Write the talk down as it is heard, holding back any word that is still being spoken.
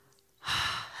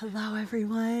Hello,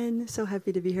 everyone. So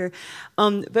happy to be here.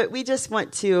 But we just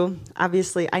want to,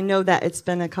 obviously, I know that it's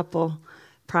been a couple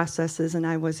processes, and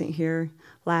I wasn't here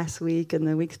last week and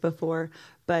the weeks before,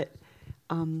 but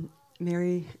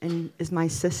Mary is my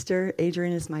sister,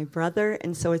 Adrian is my brother,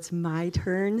 and so it's my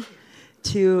turn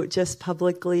to just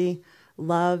publicly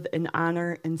love and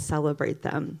honor and celebrate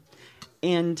them.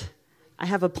 And I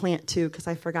have a plant, too, because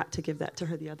I forgot to give that to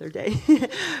her the other day.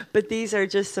 But these are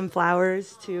just some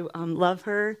flowers to love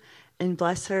her and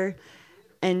bless her.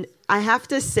 And I have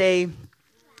to say,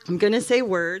 I'm going to say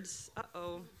words.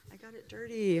 Uh-oh, I got it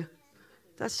dirty.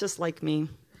 That's just like me.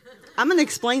 I'm going to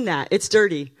explain that. It's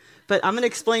dirty. But I'm going to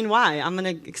explain why. I'm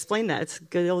going to explain that. It's a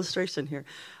good illustration here.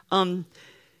 But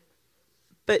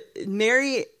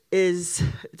Mary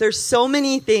there's so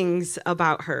many things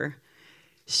about her.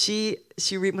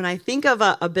 When I think of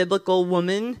a biblical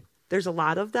woman, there's a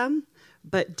lot of them,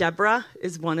 but Deborah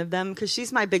is one of them because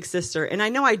she's my big sister. And I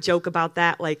know I joke about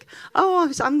that, like, oh,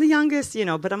 I'm the youngest,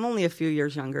 but I'm only a few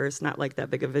years younger. It's not like that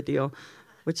big of a deal,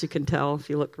 which you can tell if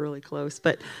you look really close.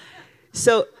 But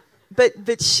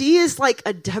she is like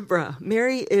a Deborah.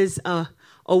 Mary is a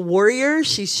warrior.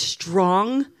 She's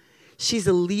strong. She's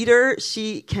a leader.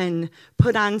 She can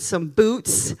put on some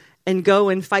boots and go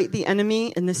and fight the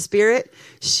enemy in the spirit.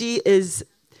 She is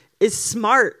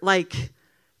smart, like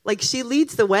she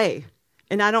leads the way.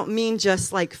 And I don't mean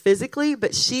just like physically,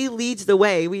 but she leads the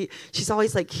way. She's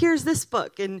always like, here's this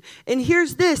book, and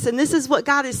here's this, and this is what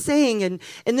God is saying, and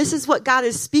this is what God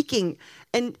is speaking.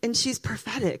 And she's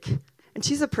prophetic. And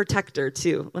she's a protector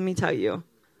too, let me tell you.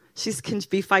 She can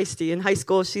be feisty. In high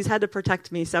school, she's had to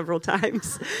protect me several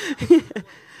times.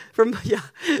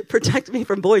 Protect me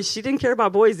from boys. She didn't care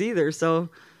about boys either, so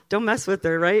don't mess with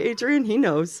her, right, Adrian? He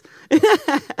knows.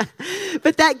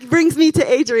 But that brings me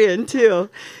to Adrian, too.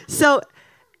 So,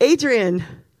 Adrian,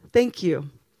 thank you.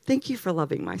 Thank you for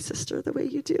loving my sister the way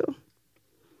you do.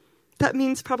 That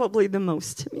means probably the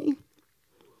most to me.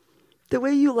 The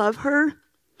way you love her,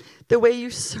 the way you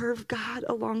serve God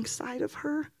alongside of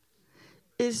her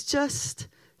is just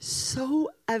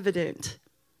so evident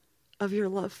of your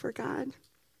love for God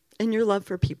and your love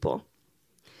for people.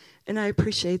 And I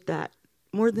appreciate that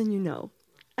more than you know.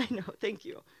 I know, thank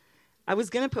you. I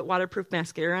was going to put waterproof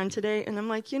mascara on today, and I'm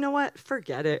like, you know what?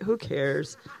 Forget it. Who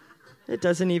cares? It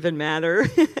doesn't even matter.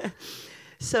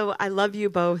 So I love you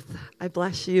both. I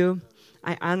bless you.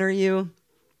 I honor you.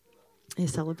 I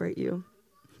celebrate you.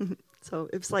 So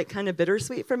it's like kind of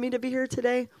bittersweet for me to be here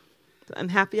today. I'm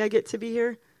happy I get to be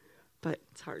here, but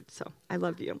it's hard. So I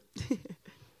love you.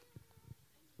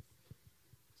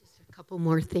 Couple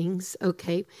more things,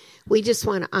 okay? We just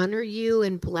want to honor you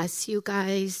and bless you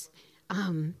guys.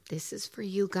 This is for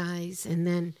you guys. And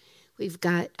then we've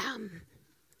got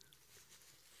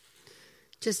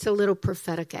just a little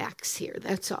prophetic acts here.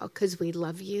 That's all, because we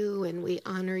love you and we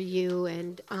honor you.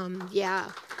 And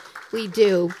we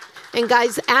do. And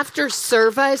guys, after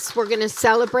service, we're going to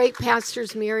celebrate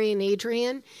Pastors Mary and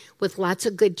Adrian with lots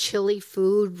of good chili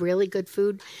food, really good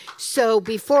food. So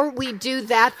before we do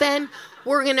that, then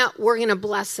we're gonna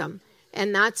bless them,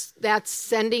 and that's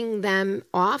sending them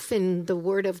off in the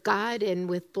Word of God and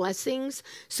with blessings.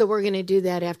 So we're gonna do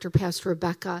that after Pastor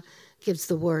Rebecca gives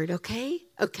the word. Okay,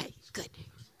 good.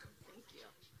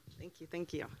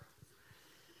 Thank you.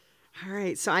 All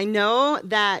right, so I know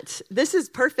that this is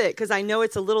perfect because I know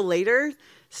it's a little later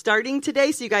starting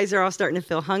today, so you guys are all starting to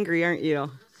feel hungry, aren't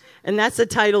you? And that's the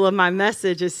title of my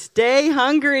message is Stay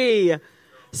Hungry.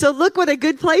 So look what a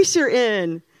good place you're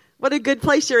in. What a good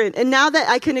place you're in. And now that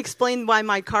I can explain why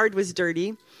my card was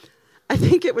dirty, I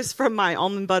think it was from my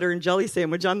almond butter and jelly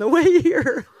sandwich on the way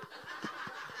here.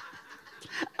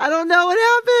 I don't know what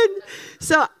happened.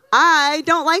 So I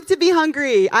don't like to be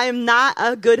hungry. I am not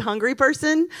a good hungry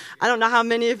person. I don't know how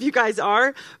many of you guys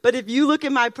are, but if you look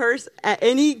in my purse at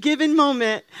any given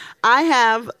moment, I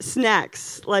have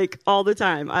snacks like all the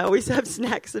time. I always have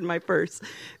snacks in my purse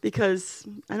because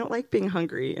I don't like being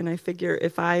hungry. And I figure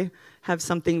if I have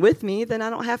something with me, then I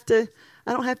don't have to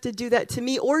do that to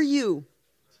me or you,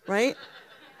 right?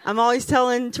 I'm always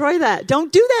telling Troy that.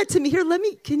 Don't do that to me. Here,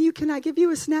 can I give you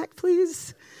a snack,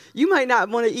 please? You might not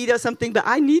want to eat something, but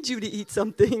I need you to eat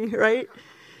something, right?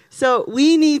 So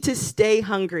we need to stay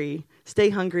hungry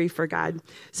for God.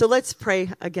 So let's pray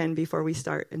again before we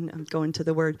start and go into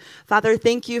the word. Father,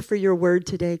 thank you for your word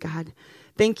today, God.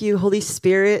 Thank you, Holy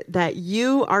Spirit, that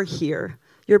you are here.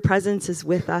 Your presence is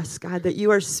with us, God, that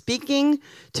you are speaking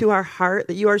to our heart,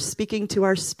 that you are speaking to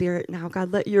our spirit now.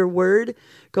 God, let your word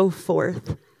go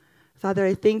forth. Father,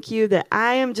 I thank you that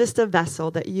I am just a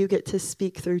vessel that you get to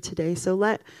speak through today. So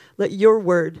let your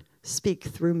word speak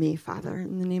through me, Father,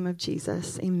 in the name of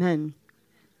Jesus. Amen.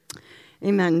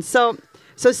 Amen. So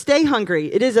stay hungry.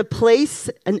 It is a place,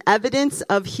 an evidence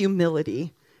of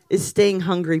humility is staying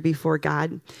hungry before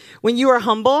God. When you are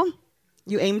humble,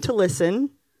 you aim to listen,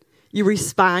 you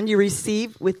respond, you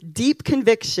receive with deep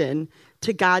conviction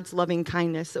to God's loving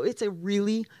kindness. So it's a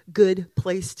really good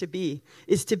place to be,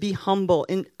 is to be humble.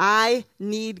 And I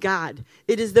need God.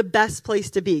 It is the best place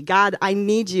to be. God, I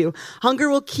need you. Hunger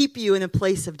will keep you in a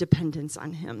place of dependence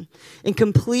on him, in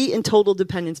complete and total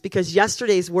dependence, because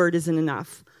yesterday's word isn't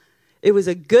enough. It was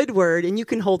a good word, and you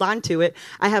can hold on to it.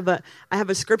 I have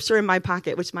a scripture in my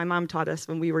pocket, which my mom taught us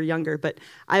when we were younger. But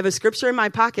I have a scripture in my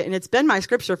pocket, and it's been my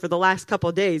scripture for the last couple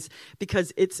of days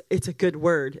because it's a good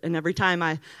word. And every time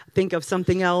I think of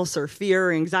something else or fear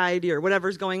or anxiety or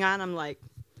whatever's going on, I'm like,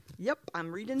 yep,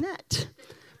 I'm reading that.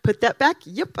 Put that back.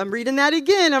 Yep, I'm reading that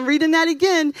again. I'm reading that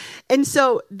again. And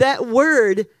so that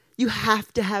word, you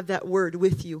have to have that word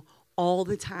with you all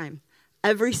the time.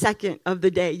 Every second of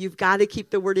the day, you've got to keep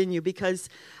the word in you, because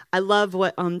I love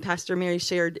what Pastor Mary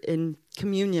shared in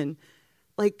communion.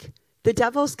 Like, the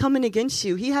devil's coming against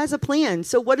you. He has a plan.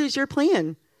 So what is your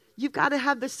plan? You've got to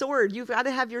have the sword. You've got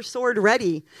to have your sword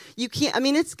ready. You can't, I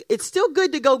mean, it's still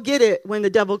good to go get it when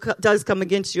the devil does come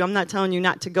against you. I'm not telling you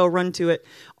not to go run to it.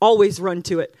 Always run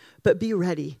to it. But be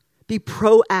ready. Be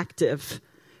proactive.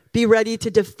 Be ready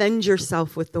to defend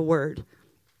yourself with the word.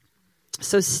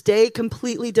 So stay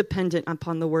completely dependent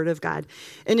upon the word of God.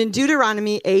 And in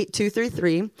Deuteronomy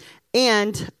 8:2-3,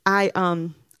 and I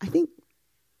think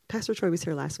Pastor Troy was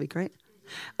here last week, right?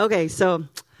 Okay, so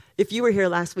if you were here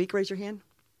last week, raise your hand.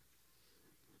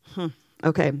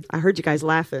 Okay, I heard you guys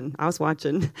laughing. I was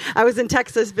watching. I was in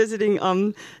Texas visiting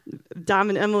Dom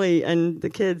and Emily and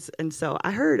the kids, and so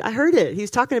I heard it.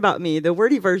 He's talking about me, the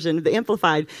wordy version, the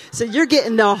amplified. So you're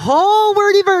getting the whole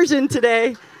wordy version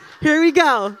today. Here we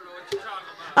go.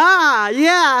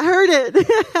 Yeah, I heard it.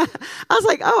 I was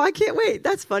like, oh, I can't wait.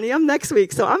 That's funny. I'm next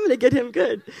week, so I'm going to get him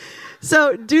good.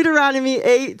 So Deuteronomy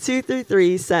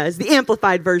 8:2-3 says, the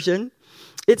Amplified Version,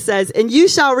 it says, and you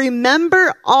shall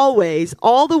remember always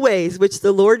all the ways which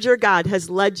the Lord your God has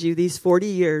led you these 40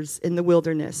 years in the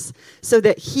wilderness, so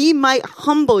that he might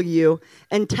humble you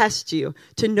and test you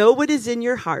to know what is in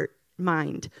your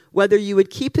mind, whether you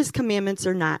would keep his commandments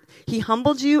or not. He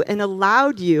humbled you and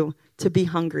allowed you to be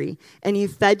hungry, and he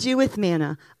fed you with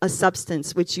manna, a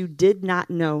substance which you did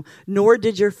not know, nor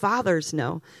did your fathers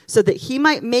know, so that he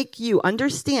might make you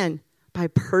understand by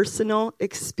personal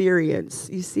experience.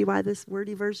 You see why this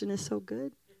wordy version is so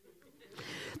good?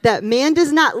 That man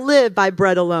does not live by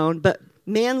bread alone, but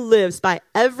man lives by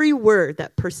every word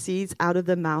that proceeds out of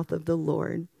the mouth of the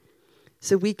Lord.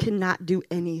 So we cannot do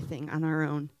anything on our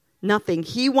own. Nothing.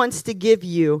 He wants to give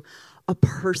you a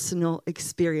personal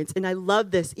experience. And I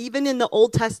love this. Even in the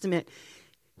Old Testament,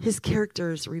 his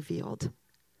character is revealed.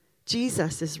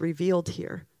 Jesus is revealed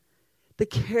here. The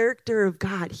character of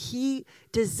God. He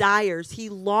desires, he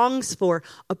longs for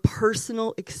a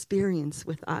personal experience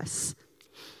with us.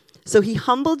 So he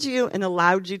humbled you and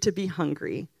allowed you to be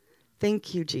hungry.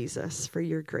 Thank you, Jesus, for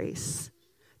your grace.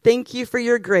 Thank you for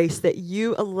your grace that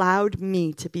you allowed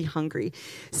me to be hungry.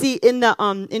 See, in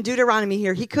Deuteronomy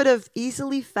here, he could have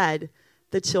easily fed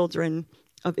the children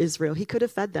of Israel. He could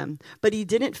have fed them, but he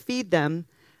didn't feed them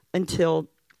until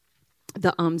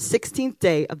the 16th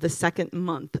day of the second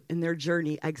month in their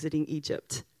journey exiting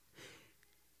Egypt.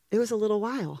 It was a little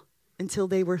while until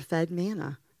they were fed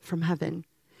manna from heaven.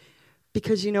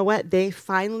 Because you know what? They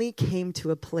finally came to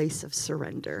a place of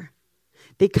surrender.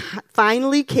 They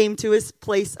finally came to a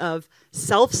place of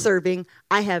self-serving.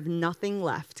 I have nothing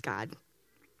left, God.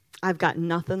 I've got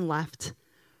nothing left.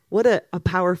 What a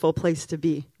powerful place to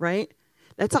be, right?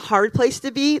 That's a hard place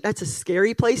to be. That's a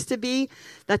scary place to be.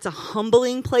 That's a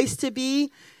humbling place to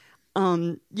be.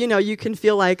 You can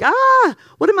feel like,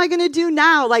 what am I going to do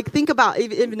now? Like, think about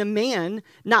even a man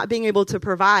not being able to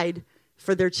provide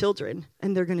for their children,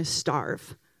 and they're going to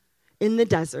starve in the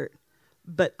desert.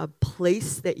 But a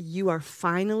place that you are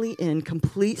finally in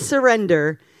complete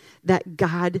surrender, that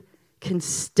God can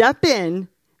step in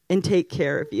and take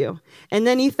care of you. And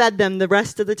then he fed them the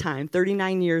rest of the time,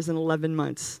 39 years and 11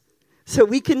 months. So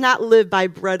we cannot live by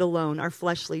bread alone, our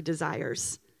fleshly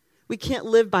desires. We can't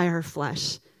live by our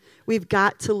flesh. We've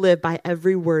got to live by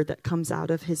every word that comes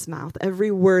out of his mouth, every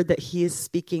word that he is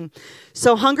speaking.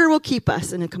 So hunger will keep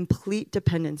us in a complete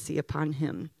dependency upon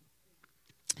him.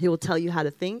 He will tell you how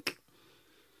to think,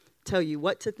 tell you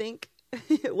what to think,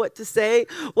 what to say,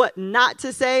 what not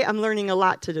to say. I'm learning a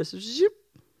lot to just, zoop.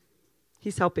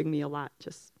 He's helping me a lot.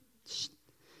 Just,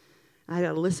 I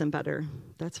got to listen better,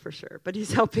 that's for sure. But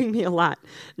he's helping me a lot.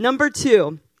 Number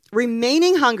 2,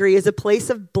 remaining hungry is a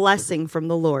place of blessing from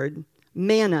the Lord.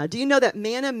 Manna. Do you know that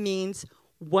manna means,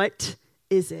 what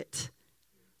is it?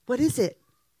 What is it?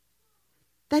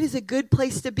 That is a good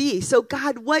place to be. So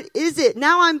God, what is it?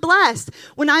 Now I'm blessed.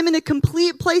 When I'm in a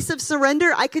complete place of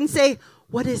surrender, I can say,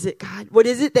 what is it, God? What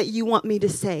is it that you want me to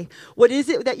say? What is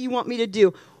it that you want me to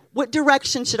do? What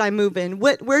direction should I move in?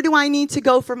 Where do I need to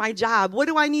go for my job? What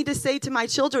do I need to say to my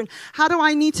children? How do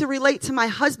I need to relate to my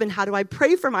husband? How do I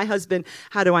pray for my husband?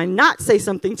 How do I not say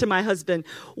something to my husband?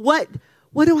 What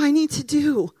do I need to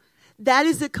do? That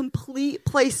is a complete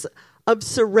place of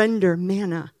surrender,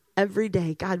 manna, every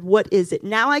day. God, what is it?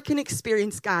 Now I can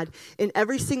experience God in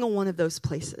every single one of those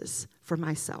places for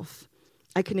myself.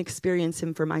 I can experience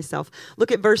him for myself.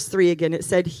 Look at verse 3 again. It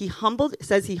says he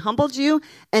humbled you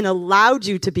and allowed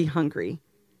you to be hungry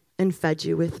and fed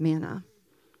you with manna.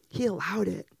 He allowed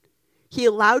it. He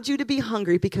allowed you to be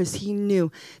hungry because he knew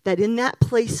that in that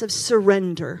place of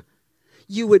surrender,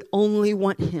 you would only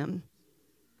want him.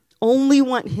 Only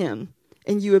want him.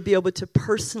 And you would be able to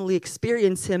personally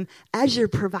experience him as your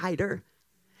provider,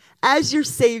 as your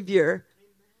savior,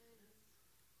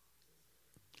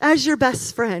 as your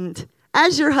best friend,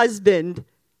 as your husband.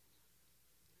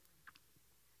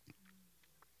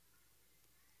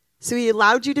 So he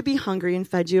allowed you to be hungry and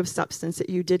fed you of substance that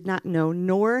you did not know,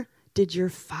 nor did your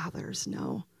fathers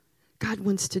know. God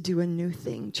wants to do a new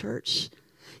thing, church.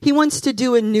 He wants to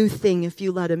do a new thing if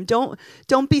you let him.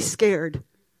 Don't be scared.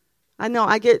 I know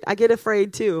I get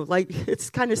afraid too. Like,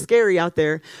 it's kind of scary out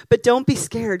there, but don't be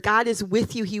scared. God is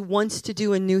with you. He wants to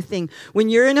do a new thing. When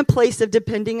you're in a place of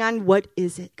depending on, what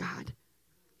is it, God?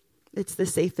 It's the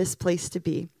safest place to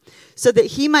be, so that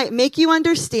he might make you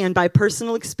understand by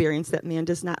personal experience that man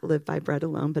does not live by bread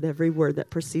alone, but every word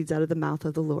that proceeds out of the mouth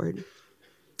of the Lord.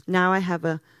 Now I have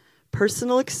a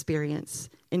personal experience,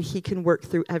 and he can work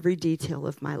through every detail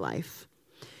of my life.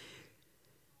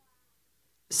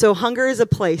 So hunger is a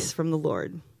place from the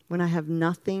Lord. When I have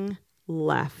nothing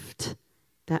left,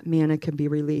 that manna can be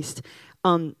released.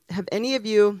 Have any of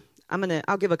you,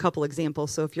 I'll give a couple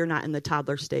examples. So if you're not in the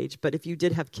toddler stage, but if you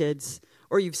did have kids,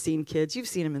 or you've seen kids, you've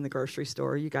seen them in the grocery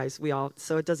store, you guys,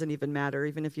 so it doesn't even matter,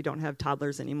 even if you don't have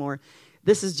toddlers anymore.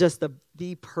 This is just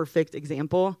the perfect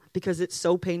example, because it's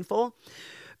so painful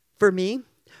for me.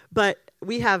 But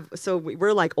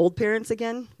we're like old parents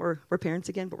again. We're parents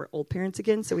again, but we're old parents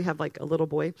again. So we have like a little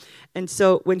boy. And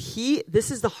so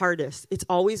this is the hardest. It's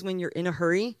always when you're in a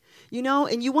hurry,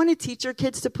 and you want to teach your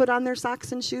kids to put on their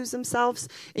socks and shoes themselves.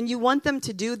 And you want them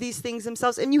to do these things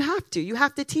themselves. And you have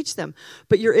to teach them.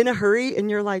 But you're in a hurry and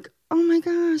you're like, oh my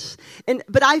gosh.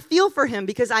 But I feel for him,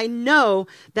 because I know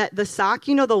that the sock,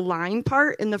 the line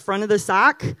part in the front of the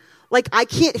sock, like, I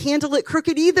can't handle it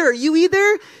crooked either. You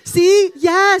either? See?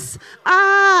 Yes.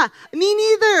 Me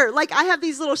neither. Like, I have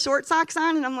these little short socks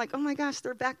on, and I'm like, oh my gosh,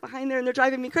 they're back behind there, and they're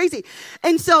driving me crazy.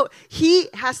 And so he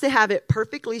has to have it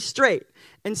perfectly straight.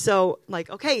 And so, like,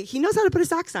 okay, he knows how to put his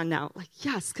socks on now. Like,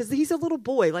 yes, because he's a little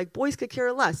boy. Like, boys could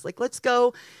care less. Like, let's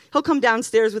go. He'll come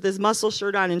downstairs with his muscle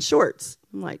shirt on and shorts.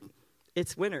 I'm like,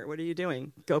 it's winter. What are you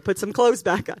doing? Go put some clothes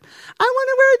back on. I want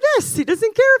to wear this. He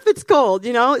doesn't care if it's cold,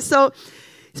 So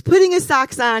he's putting his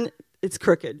socks on. It's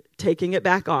crooked. Taking it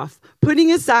back off. Putting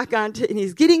his sock on. And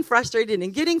he's getting frustrated.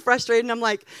 And I'm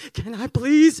like, can I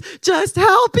please just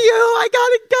help you? I got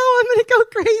to go. I'm going to go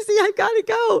crazy. I got to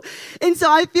go. And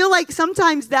so I feel like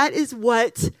sometimes that's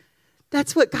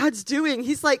what God's doing.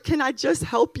 He's like, can I just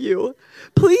help you?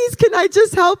 Please, can I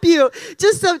just help you?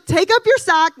 Just so take up your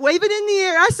sock, wave it in the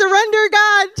air. I surrender,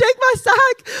 God. Take my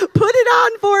sock, put it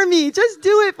on for me. Just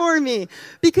do it for me.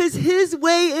 Because his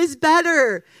way is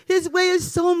better. His way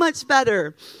is so much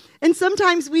better. And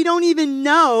sometimes we don't even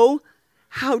know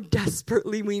how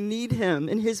desperately we need him.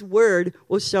 And his word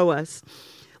will show us.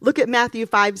 Look at Matthew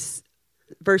 5,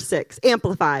 verse 6,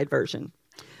 Amplified version.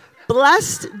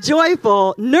 Blessed,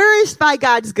 joyful, nourished by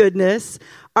God's goodness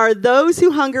are those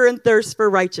who hunger and thirst for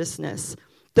righteousness,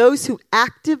 those who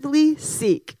actively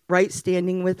seek right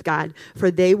standing with God,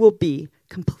 for they will be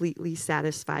completely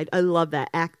satisfied. I love that,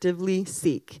 actively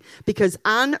seek, because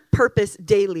on purpose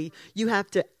daily, you have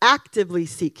to actively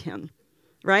seek him,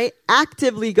 right?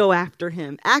 Actively go after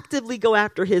him, actively go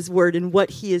after his word and what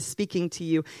he is speaking to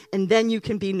you, and then you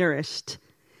can be nourished.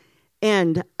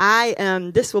 And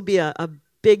this will be a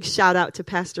big shout out to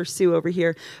Pastor Sue over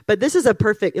here. But this is a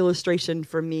perfect illustration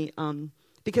for me,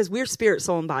 because we're spirit,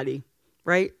 soul, and body,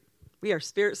 right? We are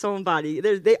spirit, soul, and body.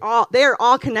 They are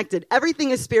all connected. Everything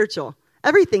is spiritual.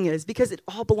 Everything is, because it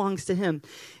all belongs to him.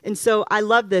 And so I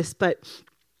love this. But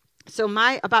so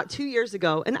about 2 years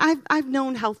ago, and I've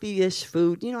known healthy-ish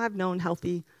food. I've known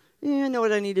healthy. I know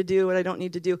what I need to do, what I don't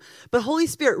need to do. But Holy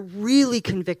Spirit really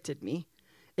convicted me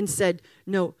and said,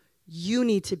 no, you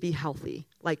need to be healthy,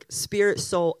 like spirit,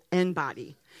 soul, and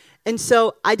body. And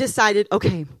so I decided,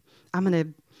 okay, I'm going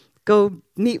to go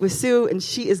meet with Sue, and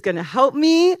she is going to help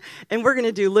me, and we're going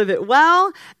to do Live It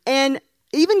Well. And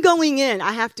even going in,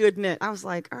 I have to admit, I was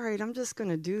like, all right, I'm just going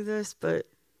to do this, but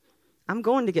I'm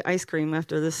going to get ice cream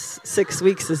after this 6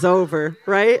 weeks is over,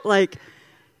 right? Like,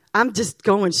 I'm just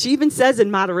going. She even says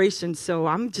in moderation, so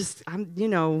I'm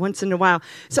once in a while.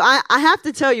 So I have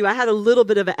to tell you, I had a little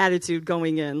bit of an attitude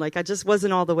going in. Like, I just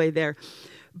wasn't all the way there.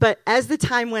 But as the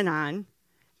time went on,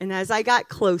 and as I got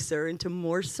closer into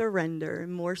more surrender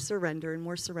and more surrender and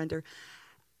more surrender,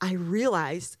 I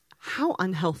realized how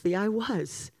unhealthy I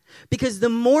was. Because the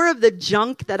more of the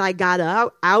junk that I got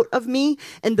out of me,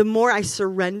 and the more I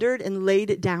surrendered and laid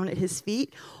it down at his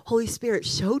feet, Holy Spirit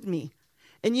showed me.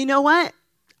 And you know what?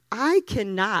 I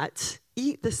cannot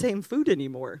eat the same food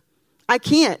anymore. I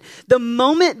can't. The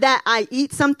moment that I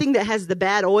eat something that has the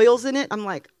bad oils in it, I'm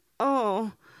like,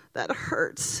 oh, that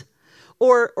hurts.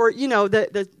 Or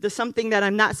the something that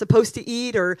I'm not supposed to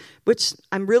eat, or which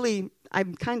I'm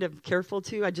kind of careful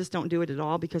to. I just don't do it at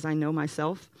all because I know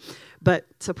myself. But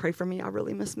so pray for me. I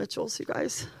really miss Mitchell's, you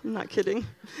guys. I'm not kidding.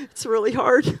 It's really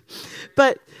hard.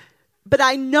 But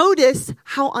I noticed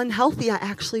how unhealthy I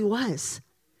actually was.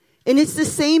 And it's the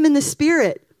same in the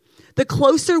spirit. The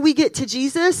closer we get to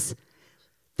Jesus,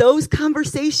 those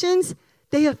conversations,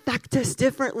 they affect us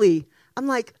differently. I'm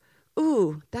like,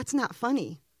 ooh, that's not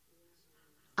funny.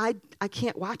 I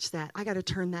can't watch that. I got to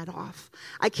turn that off.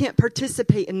 I can't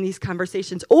participate in these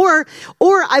conversations. Or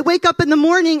I wake up in the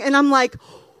morning and I'm like,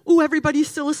 ooh, everybody's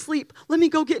still asleep. Let me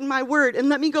go get in my word and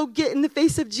let me go get in the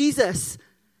face of Jesus.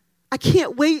 I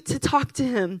can't wait to talk to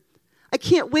him. I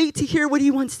can't wait to hear what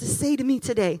he wants to say to me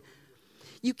today.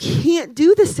 You can't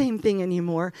do the same thing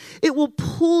anymore. It will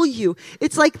pull you.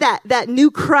 It's like that new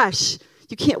crush.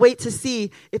 You can't wait to see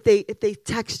if they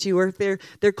text you, or if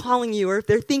they're calling you, or if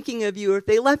they're thinking of you, or if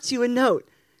they left you a note.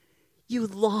 You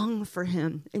long for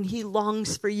him, and he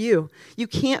longs for you. You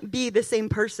can't be the same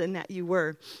person that you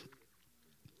were,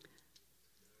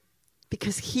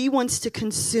 because he wants to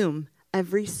consume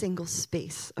every single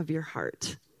space of your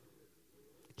heart.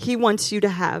 He wants you to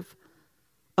have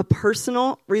a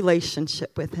personal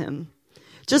relationship with him.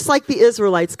 Just like the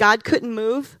Israelites, God couldn't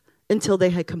move until they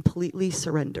had completely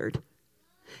surrendered.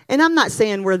 And I'm not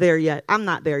saying we're there yet. I'm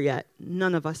not there yet.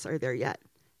 None of us are there yet.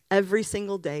 Every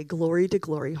single day, glory to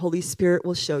glory, Holy Spirit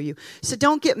will show you. So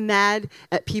don't get mad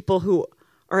at people who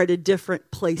are at a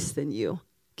different place than you.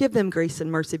 Give them grace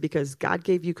and mercy, because God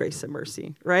gave you grace and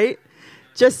mercy, right?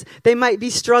 Just, they might be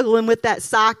struggling with that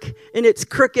sock and it's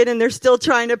crooked and they're still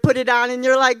trying to put it on, and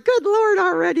you're like, good Lord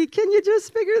already, can you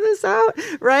just figure this out,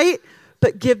 right?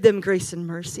 But give them grace and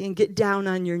mercy and get down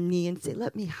on your knee and say,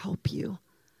 let me help you.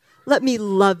 Let me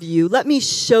love you. Let me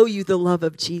show you the love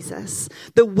of Jesus.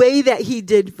 The way that he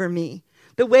did for me.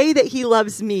 The way that he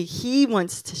loves me, he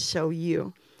wants to show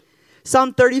you.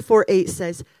 Psalm 34:8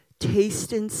 says,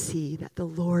 taste and see that the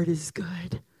Lord is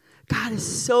good. God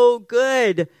is so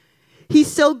good.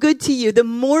 He's so good to you. The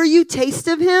more you taste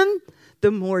of him,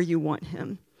 the more you want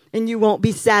him. And you won't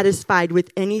be satisfied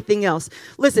with anything else.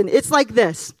 Listen, it's like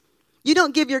this. You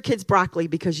don't give your kids broccoli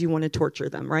because you want to torture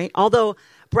them, right? Although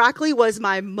broccoli was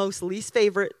my most least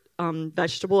favorite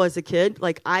vegetable as a kid.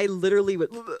 Like, I literally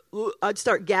I'd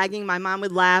start gagging. My mom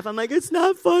would laugh. I'm like, it's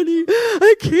not funny.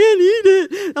 I can't eat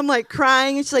it. I'm like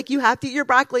crying. And she's like, you have to eat your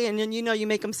broccoli. And then, you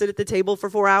make them sit at the table for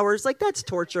 4 hours. Like, that's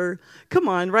torture. Come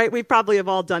on, right? We probably have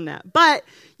all done that. But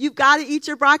you've got to eat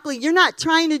your broccoli. You're not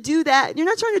trying to do that. You're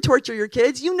not trying to torture your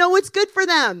kids. You know it's good for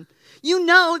them. You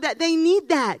know that they need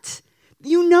that.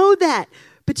 You know that.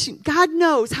 But God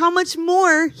knows how much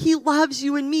more he loves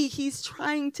you and me. He's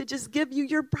trying to just give you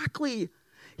your broccoli.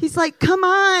 He's like, come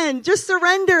on, just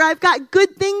surrender. I've got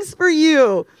good things for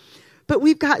you. But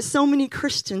we've got so many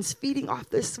Christians feeding off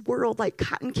this world like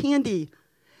cotton candy.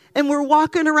 And we're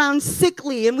walking around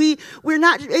sickly, and we're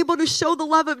not able to show the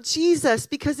love of Jesus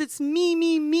because it's me,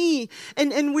 me, me.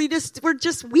 And we're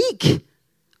just weak.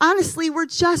 Honestly, we're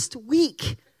just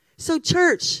weak. So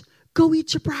church, go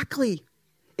eat your broccoli.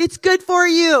 It's good for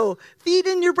you. Feed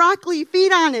in your broccoli.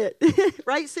 Feed on it.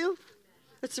 Right, Sue?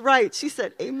 That's right. She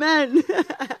said, amen.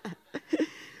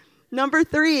 Number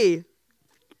 3.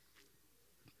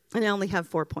 And I only have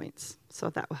 4 points,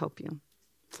 so that will help you.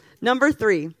 Number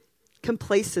 3,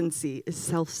 complacency is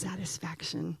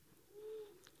self-satisfaction.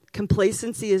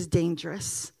 Complacency is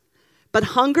dangerous. But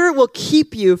hunger will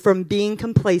keep you from being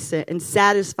complacent and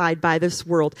satisfied by this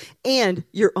world and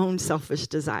your own selfish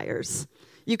desires.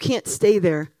 You can't stay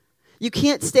there. You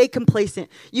can't stay complacent.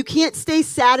 You can't stay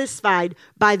satisfied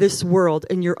by this world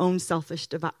and your own selfish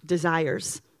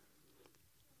desires.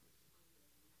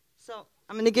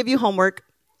 I'm going to give you homework.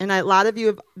 And a lot of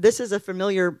you, this is a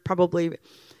familiar, probably,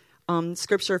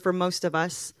 scripture for most of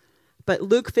us. But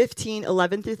Luke 15,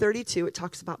 11 through 32, it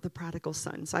talks about the prodigal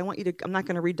son. So I want you to, I'm not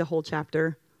going to read the whole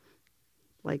chapter,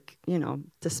 like,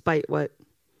 despite what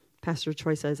Pastor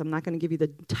Troy says. I'm not going to give you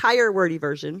the entire wordy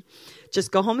version.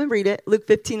 Just go home and read it. Luke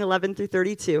 15, 11 through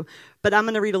 32. But I'm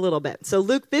going to read a little bit. So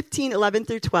Luke 15, 11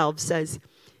 through 12 says,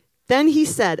 "Then he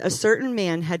said, a certain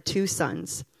man had 2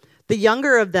 sons. The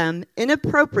younger of them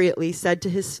inappropriately said to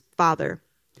his father,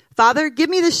 'Father, give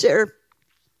me the share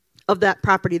of that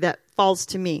property that falls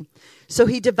to me.' So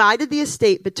he divided the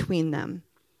estate between them."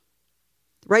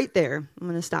 Right there, I'm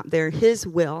going to stop there. His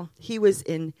will. He was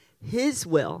in his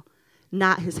will,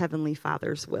 not his heavenly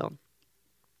Father's will.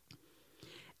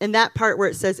 And that part where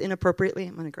it says inappropriately,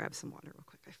 I'm going to grab some water real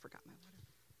quick. I forgot my water.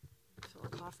 I feel a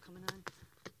cough coming on.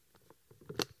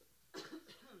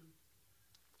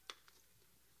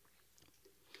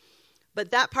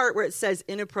 But that part where it says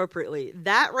inappropriately,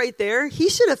 that right there, he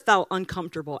should have felt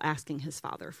uncomfortable asking his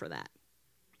father for that.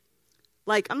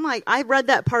 I read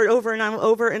that part over and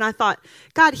over, and I thought,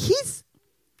 God, he's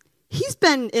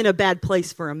been in a bad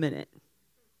place for a minute.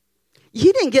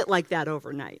 He didn't get like that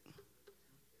overnight.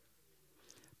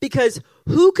 Because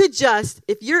who could just,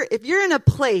 if you're in a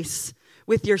place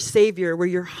with your Savior where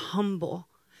you're humble,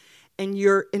 and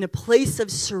you're in a place of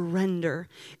surrender,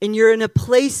 and you're in a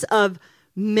place of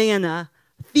manna,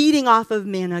 feeding off of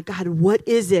manna, God, what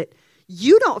is it?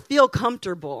 You don't feel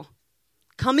comfortable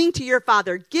coming to your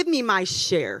Father, give me my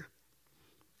share.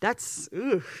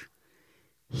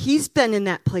 He's been in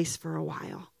that place for a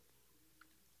while.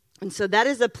 And so that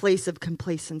is a place of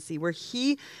complacency where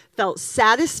he felt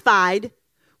satisfied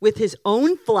with his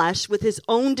own flesh, with his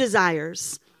own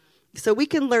desires. So we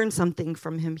can learn something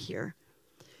from him here.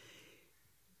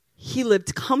 He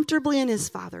lived comfortably in his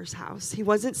father's house. He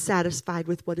wasn't satisfied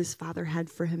with what his father had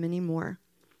for him anymore.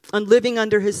 And living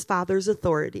under his father's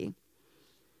authority,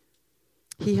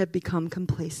 he had become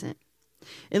complacent.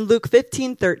 In Luke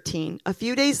 15:13, a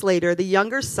few days later, the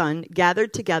younger son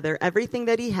gathered together everything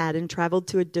that he had and traveled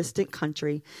to a distant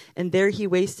country, and there he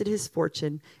wasted his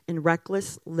fortune in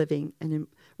reckless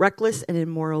and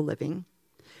immoral living.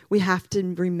 We have to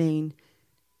remain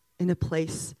in a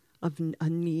place of a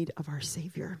need of our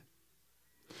Savior.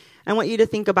 I want you to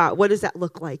think about, what does that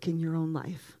look like in your own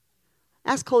life?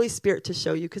 Ask Holy Spirit to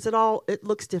show you, because it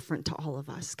looks different to all of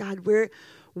us. God,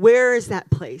 where is that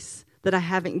place that I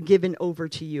haven't given over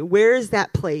to you? Where is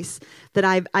that place that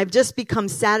I've just become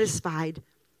satisfied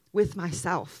with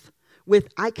myself?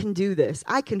 With, I can do this.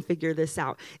 I can figure this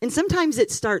out. And sometimes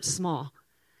it starts small.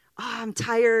 I'm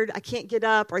tired, I can't get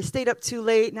up, or I stayed up too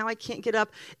late, now I can't get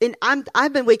up. And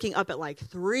I've been waking up at like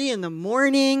 3 a.m,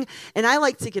 and I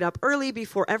like to get up early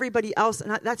before everybody else,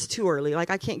 and that's too early.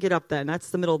 I can't get up then.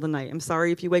 That's the middle of the night. I'm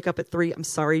sorry if you wake up at 3. I'm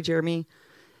sorry, Jeremy.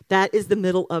 That is the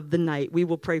middle of the night. We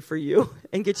will pray for you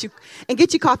and get you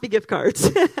coffee gift cards.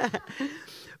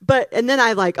 And then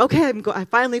I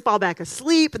finally fall back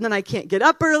asleep, and then I can't get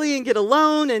up early and get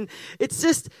alone, and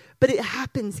but it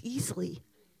happens easily.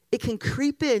 It can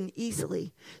creep in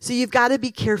easily. So you've got to be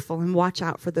careful and watch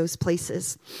out for those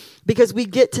places, because we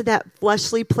get to that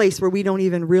fleshly place where we don't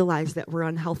even realize that we're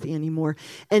unhealthy anymore,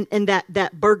 and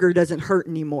that burger doesn't hurt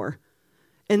anymore,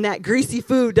 and that greasy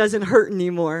food doesn't hurt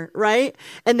anymore, right?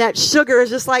 And that sugar is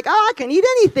just like, I can eat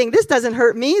anything. This doesn't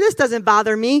hurt me. This doesn't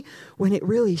bother me, when it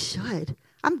really should.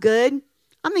 I'm good.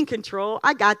 I'm in control.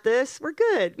 I got this. We're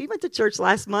good. We went to church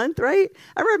last month, right?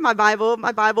 I read my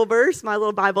Bible verse, my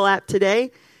little Bible app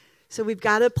today. So we've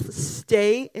got to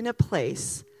stay in a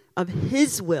place of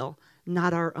his will,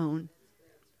 not our own.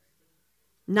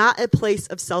 Not a place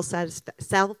of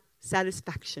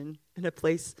self-satisfaction, in a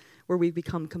place where we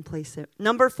become complacent.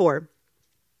 Number 4,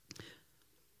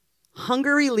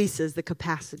 hunger releases the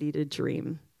capacity to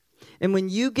dream. And when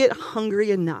you get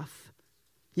hungry enough,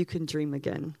 you can dream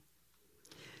again.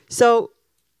 So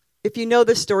if you know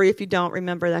the story, if you don't,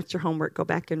 remember, that's your homework. Go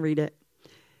back and read it.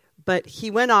 But he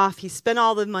went off, he spent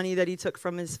all the money that he took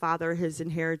from his father, his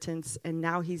inheritance, and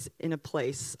now he's in a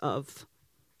place of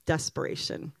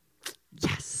desperation.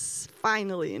 Yes,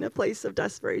 finally in a place of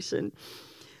desperation.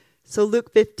 So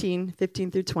Luke 15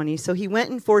 through 20. So he went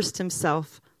and forced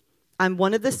himself on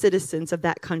one of the citizens of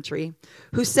that country,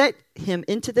 who sent him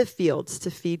into the fields to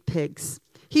feed pigs.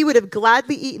 He would have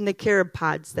gladly eaten the carob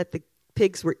pods that the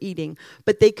pigs were eating,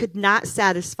 but they could not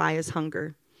satisfy his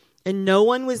hunger. And no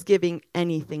one was giving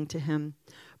anything to him.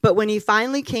 But when he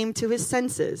finally came to his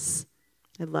senses,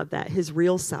 I love that, his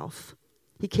real self.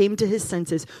 He came to his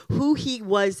senses, who he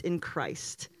was in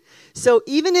Christ. So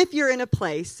even if you're in a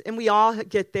place, and we all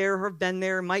get there or have been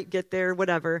there, might get there,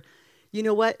 whatever, you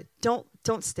know what? Don't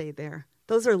Don't stay there.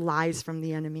 Those are lies from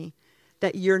the enemy,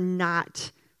 that you're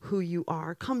not who you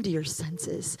are. Come to your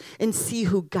senses and see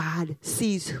who God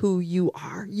sees who you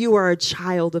are. You are a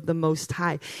child of the Most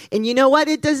High. And you know what?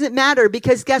 It doesn't matter,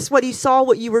 because guess what? He saw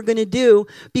what you were going to do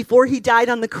before he died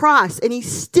on the cross, and he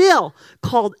still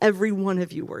called every one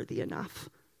of you worthy enough.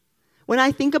 When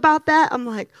I think about that, I'm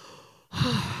like,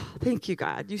 oh, thank you,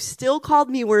 God. You still called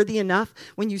me worthy enough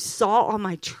when you saw all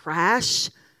my trash,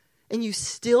 and you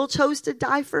still chose to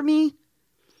die for me.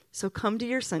 So come to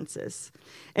your senses.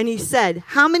 And he said,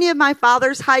 how many of my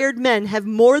father's hired men have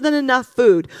more than enough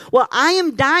food? Well, I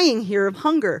am dying here of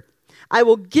hunger. I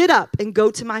will get up and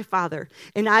go to my father,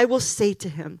 and I will say to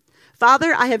him,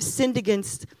 Father, I have sinned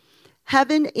against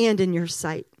heaven and in your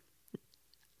sight.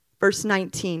 Verse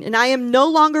 19, and I am no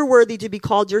longer worthy to be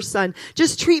called your son.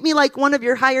 Just treat me like one of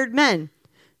your hired men.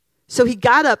 So he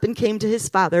got up and came to his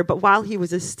father, but while he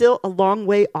was still a long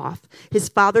way off, his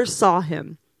father saw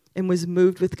him and was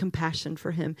moved with compassion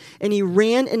for him. And he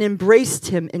ran and embraced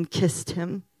him and kissed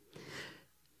him.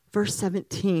 Verse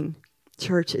 17,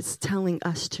 church, it's telling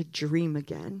us to dream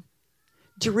again.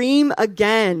 Dream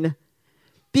again.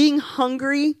 Being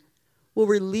hungry will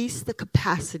release the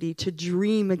capacity to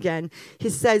dream again. He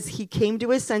says he came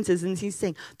to his senses, and he's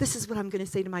saying, this is what I'm going to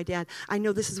say to my dad. I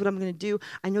know this is what I'm going to do.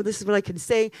 I know this is what I can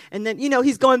say. And then,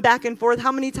 he's going back and forth.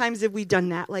 How many times have we done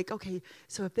that? Like, okay,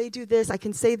 so if they do this, I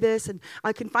can say this, and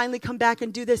I can finally come back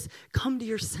and do this. Come to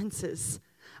your senses.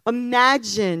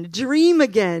 Imagine, dream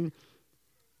again.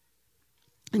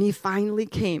 And he finally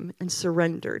came and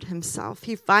surrendered himself.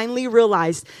 He finally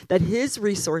realized that his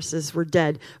resources were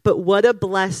dead. But what a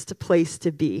blessed place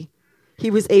to be.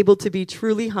 He was able to be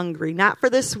truly hungry, not for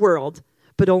this world,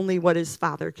 but only what his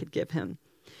father could give him.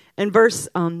 And verse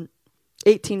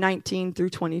 18, 19 through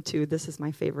 22, this is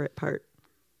my favorite part.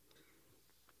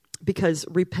 Because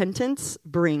repentance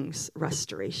brings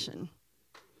restoration.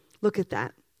 Look at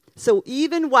that. So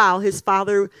even while he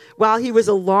was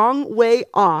a long way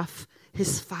off,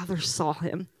 his father saw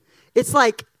him. It's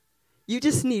like you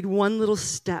just need one little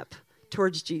step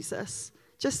towards Jesus.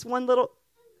 Just one little,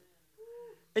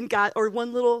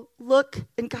 one little look,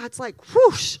 and God's like,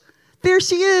 whoosh, there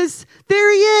she is.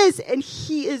 There he is. And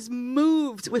he is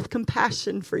moved with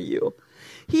compassion for you.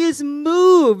 He is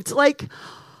moved like,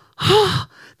 oh,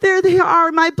 there they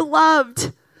are, my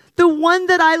beloved. The one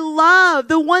that I love,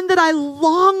 the one that I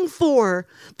long for,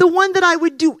 the one that I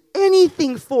would do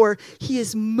anything for. He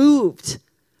is moved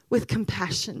with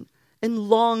compassion and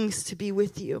longs to be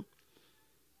with you.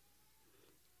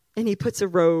 And he puts a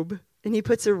robe, and he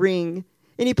puts a ring,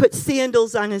 and he puts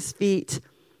sandals on his feet.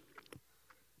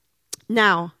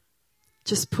 Now,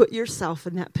 just put yourself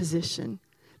in that position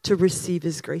to receive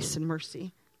his grace and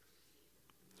mercy.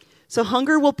 So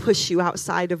hunger will push you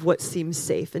outside of what seems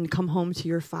safe and come home to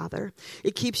your Father.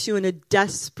 It keeps you in a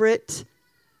desperate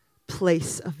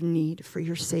place of need for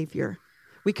your Savior.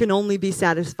 We can only be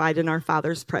satisfied in our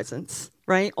Father's presence,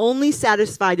 right? Only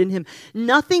satisfied in him.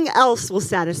 Nothing else will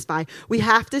satisfy. We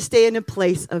have to stay in a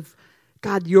place of,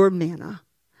 God, your manna.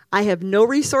 I have no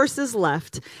resources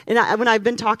left. And when I've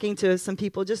been talking to some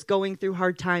people just going through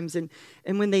hard times, and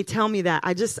when they tell me that,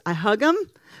 I hug them,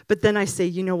 but then I say,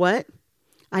 you know what?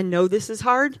 I know this is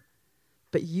hard,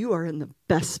 but you are in the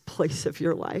best place of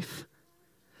your life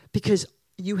because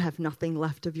you have nothing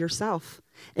left of yourself.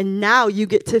 And now you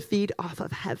get to feed off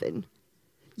of heaven.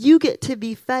 You get to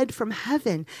be fed from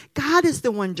heaven. God is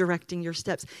the one directing your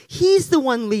steps. He's the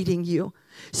one leading you.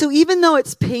 So even though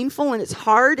it's painful and it's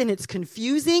hard and it's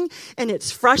confusing and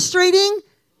it's frustrating,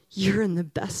 you're in the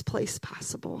best place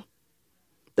possible.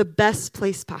 The best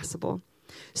place possible.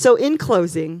 So in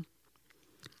closing,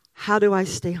 how do I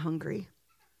stay hungry?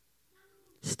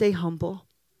 Stay humble.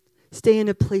 Stay in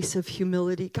a place of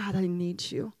humility. God, I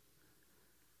need you.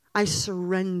 I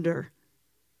surrender.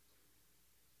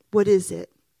 What is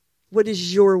it? What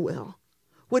is your will?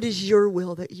 What is your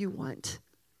will that you want?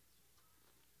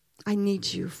 I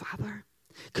need you, Father.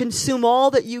 Consume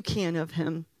all that you can of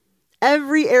him.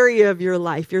 Every area of your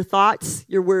life, your thoughts,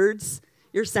 your words,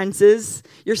 your senses,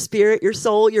 your spirit, your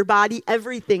soul, your body,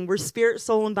 everything. We're spirit,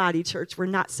 soul, and body, church. We're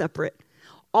not separate.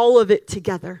 All of it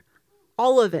together.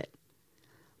 All of it.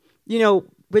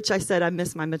 Which I said I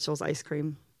miss my Mitchell's ice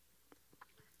cream.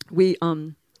 We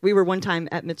were one time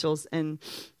at Mitchell's, and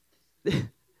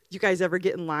you guys ever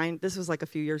get in line? This was like a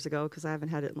few years ago because I haven't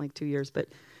had it in like 2 years. But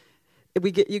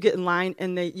you get in line,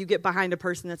 and you get behind a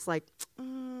person that's like,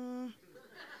 can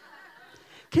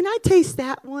I taste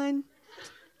that one?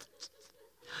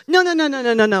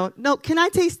 No. Can I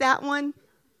taste that one?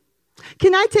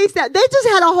 Can I taste that? They just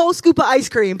had a whole scoop of ice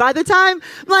cream. By the time,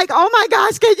 I'm like, oh my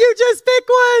gosh, can you just pick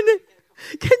one?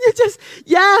 Can you just,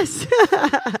 yes.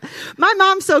 My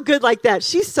mom's so good like that.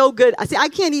 She's so good. I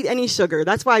can't eat any sugar.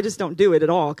 That's why I just don't do it at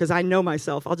all, because I know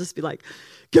myself. I'll just be like,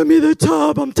 give me the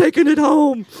tub. I'm taking it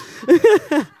home.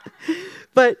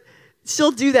 But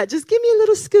she'll do that. Just give me a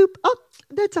little scoop. Oh,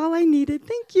 that's all I needed.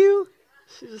 Thank you.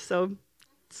 She's just so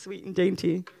sweet and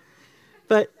dainty.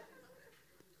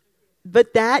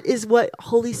 But that is what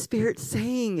Holy Spirit's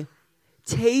saying.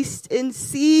 Taste and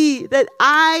see that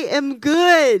I am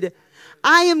good.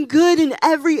 I am good in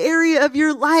every area of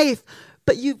your life.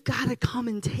 But you've got to come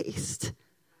and taste.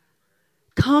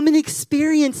 Come and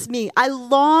experience me. I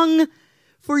long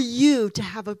for you to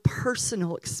have a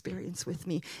personal experience with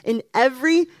me in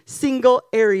every single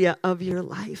area of your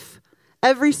life.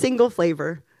 Every single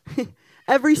flavor.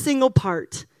 Every single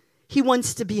part. He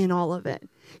wants to be in all of it.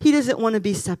 He doesn't want to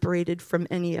be separated from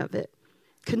any of it.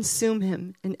 Consume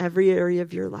him in every area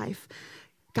of your life.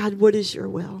 God, what is your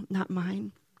will, not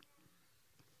mine?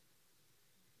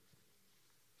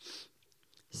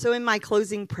 So in my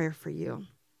closing prayer for you,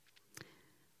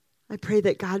 I pray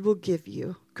that God will give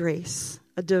you grace,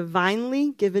 a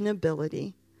divinely given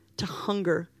ability to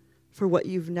hunger for what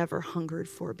you've never hungered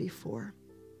for before.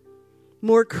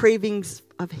 More cravings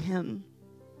of him.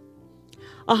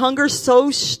 A hunger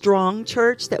so strong,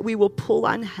 church, that we will pull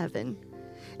on heaven,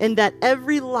 and that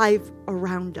every life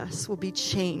around us will be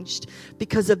changed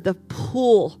because of the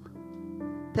pull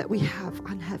that we have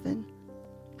on heaven.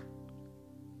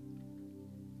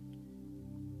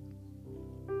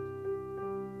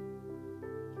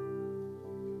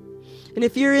 And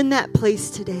if you're in that place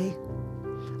today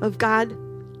of, God,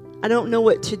 I don't know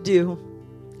what to do,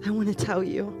 I want to tell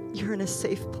you, you're in a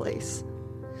safe place.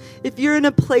 If you're in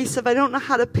a place of, I don't know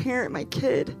how to parent my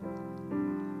kid,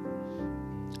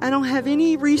 I don't have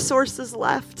any resources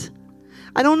left,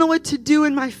 I don't know what to do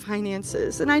in my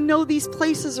finances, and I know these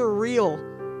places are real.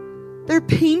 They're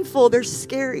painful, they're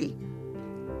scary.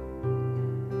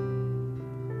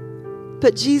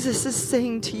 But Jesus is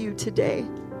saying to you today,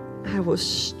 I will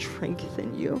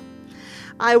strengthen you.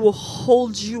 I will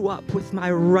hold you up with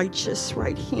my righteous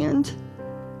right hand.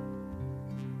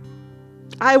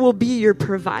 I will be your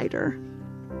provider.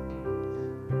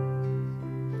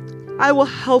 I will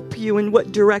help you in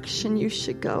what direction you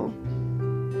should go.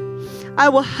 I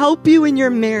will help you in your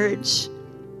marriage.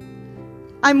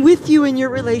 I'm with you in your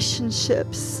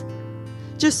relationships.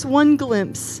 Just one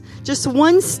glimpse, just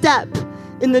one step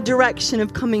in the direction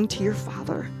of coming to your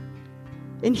Father.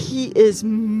 And he is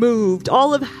moved.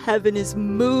 All of heaven is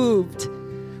moved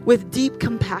with deep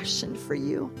compassion for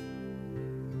you.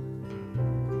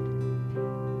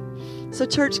 So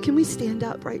church, can we stand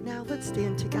up right now? Let's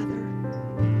stand together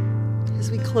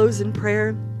as we close in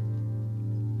prayer.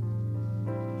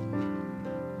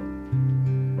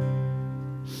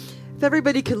 If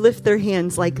everybody could lift their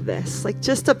hands like this, like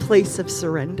just a place of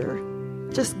surrender,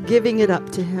 just giving it up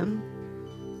to him.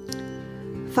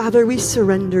 Father, we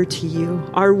surrender to you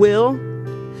our will.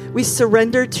 We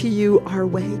surrender to you our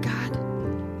way, God.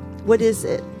 What is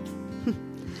it?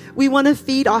 We want to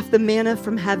feed off the manna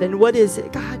from heaven. What is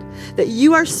it, God? That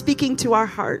you are speaking to our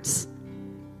hearts.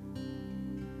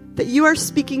 That you are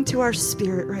speaking to our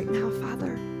spirit right now,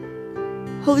 Father.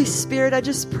 Holy Spirit, I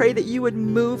just pray that you would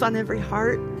move on every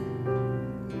heart.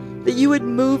 That you would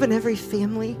move in every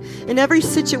family, in every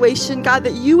situation, God,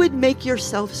 that you would make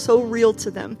yourself so real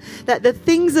to them, that the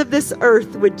things of this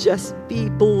earth would just be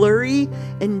blurry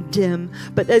and dim,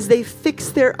 but as they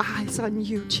fix their eyes on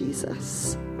you,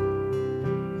 Jesus,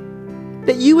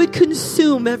 that you would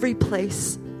consume every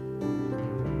place,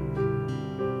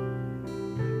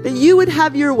 that you would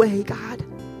have your way, God.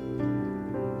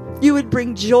 You would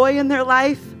bring joy in their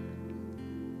life.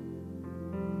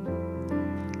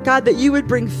 God, that you would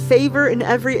bring favor in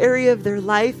every area of their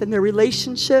life and their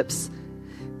relationships,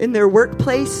 in their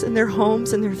workplace, in their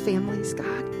homes, and their families,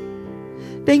 God.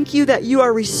 Thank you that you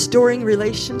are restoring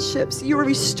relationships. You are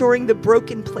restoring the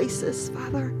broken places,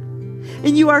 Father.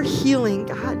 And you are healing,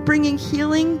 God, bringing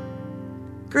healing,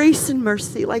 grace, and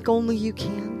mercy like only you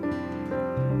can.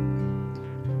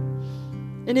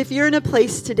 And if you're in a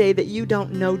place today that you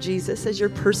don't know Jesus as your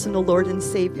personal Lord and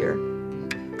Savior,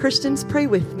 Christians, pray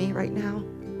with me right now.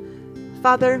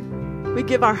 Father, we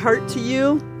give our heart to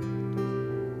you.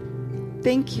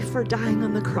 Thank you for dying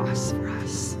on the cross for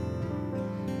us.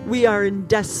 We are in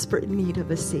desperate need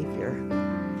of a Savior.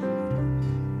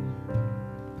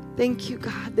 Thank you,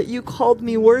 God, that you called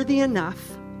me worthy enough.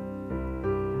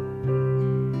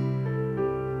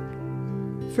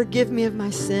 Forgive me of my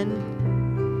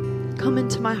sin. Come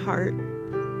into my heart.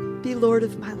 Be Lord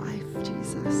of my life,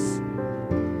 Jesus.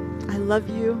 I love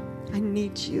you. I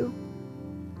need you.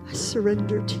 I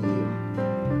surrender to you.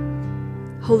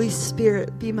 Holy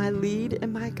Spirit, be my lead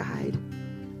and my guide,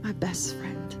 my best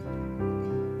friend.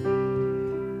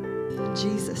 In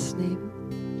Jesus' name,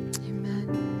 amen.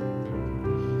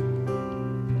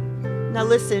 Now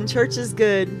listen, church is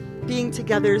good. Being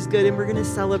together is good, and we're going to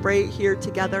celebrate here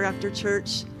together after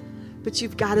church. But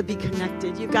you've got to be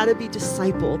connected. You've got to be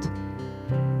discipled.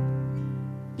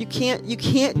 You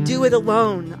can't do it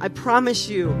alone. I promise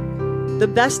you. The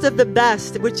best of the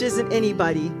best, which isn't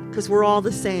anybody, because we're all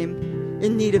the same,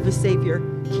 in need of a Savior,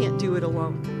 can't do it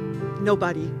alone.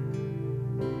 Nobody.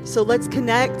 So let's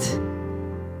connect.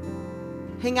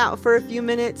 Hang out for a few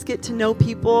minutes. Get to know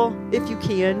people if you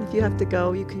can. If you have to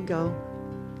go, you can go.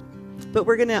 But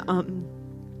we're going to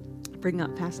bring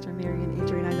up Pastor Mary and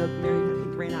Adrian. I know Mary, I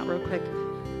think, ran out real quick.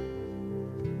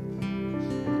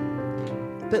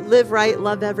 But live right,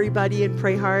 love everybody, and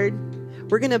pray hard.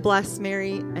 We're going to bless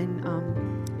Mary and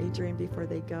Adrian before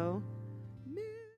they go.